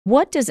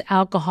What does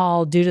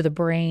alcohol do to the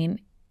brain,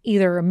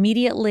 either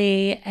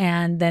immediately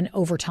and then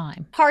over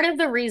time? Part of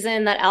the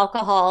reason that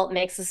alcohol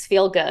makes us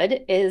feel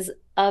good is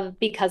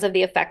because of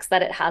the effects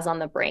that it has on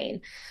the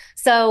brain.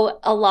 So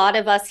a lot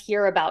of us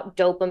hear about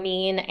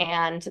dopamine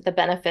and the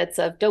benefits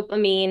of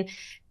dopamine.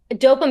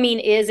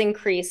 Dopamine is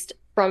increased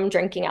from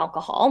drinking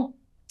alcohol,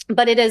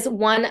 but it is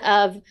one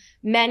of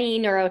many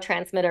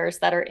neurotransmitters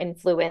that are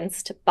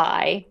influenced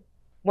by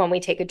when we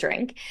take a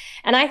drink.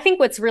 And I think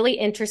what's really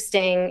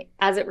interesting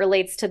as it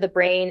relates to the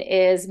brain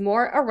is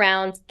more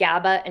around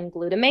GABA and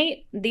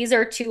glutamate. These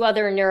are two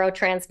other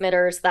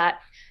neurotransmitters that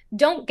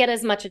don't get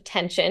as much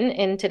attention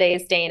in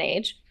today's day and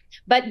age.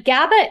 But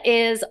GABA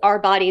is our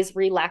body's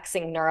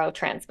relaxing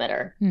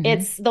neurotransmitter. Mm-hmm.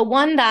 It's the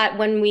one that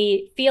when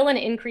we feel an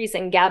increase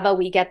in GABA,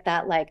 we get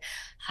that like,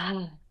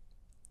 ah.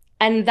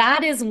 And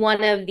that is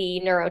one of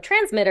the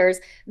neurotransmitters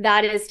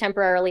that is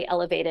temporarily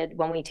elevated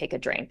when we take a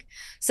drink.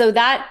 So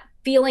that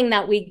feeling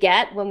that we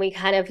get when we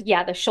kind of,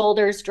 the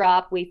shoulders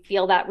drop, we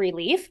feel that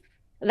relief,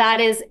 that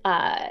is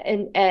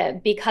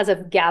because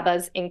of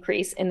GABA's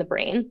increase in the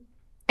brain.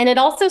 And it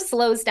also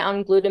slows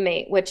down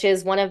glutamate, which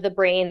is one of the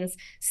brain's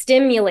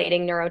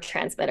stimulating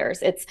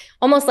neurotransmitters. It's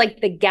almost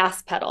like the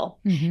gas pedal.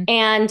 Mm-hmm.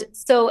 And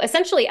so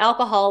essentially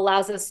alcohol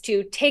allows us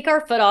to take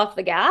our foot off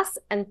the gas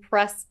and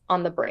press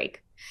on the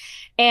brake.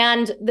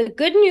 And the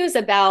good news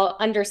about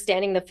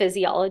understanding the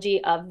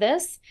physiology of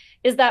this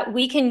is that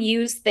we can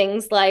use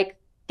things like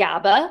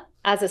GABA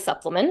as a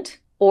supplement,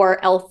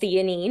 or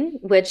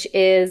L-theanine, which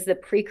is the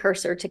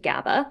precursor to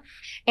GABA.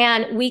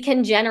 And we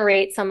can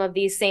generate some of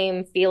these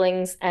same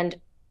feelings and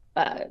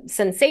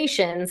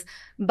sensations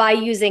by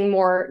using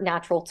more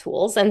natural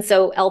tools. And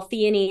so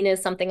L-theanine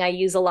is something I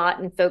use a lot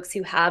in folks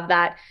who have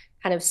that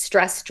kind of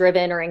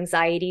stress-driven or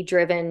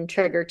anxiety-driven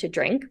trigger to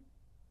drink.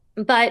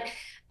 But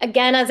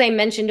again, as I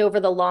mentioned, over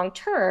the long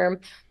term,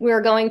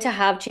 we're going to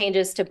have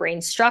changes to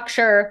brain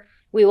structure.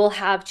 We will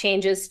have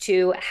changes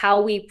to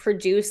how we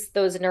produce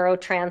those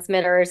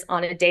neurotransmitters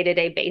on a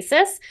day-to-day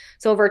basis.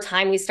 So over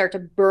time, we start to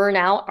burn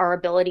out our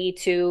ability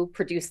to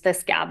produce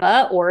this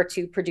GABA or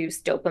to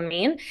produce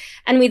dopamine.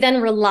 And we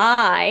then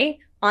rely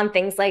on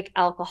things like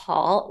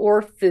alcohol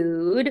or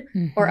food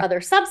or other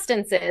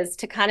substances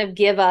to kind of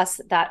give us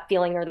that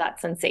feeling or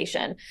that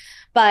sensation.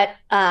 But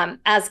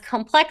as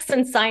complex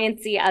and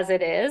sciencey as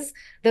it is,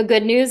 the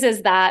good news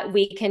is that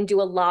we can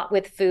do a lot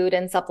with food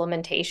and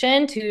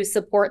supplementation to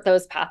support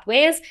those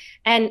pathways.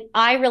 And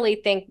I really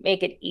think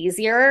make it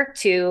easier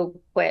to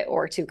quit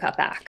or to cut back.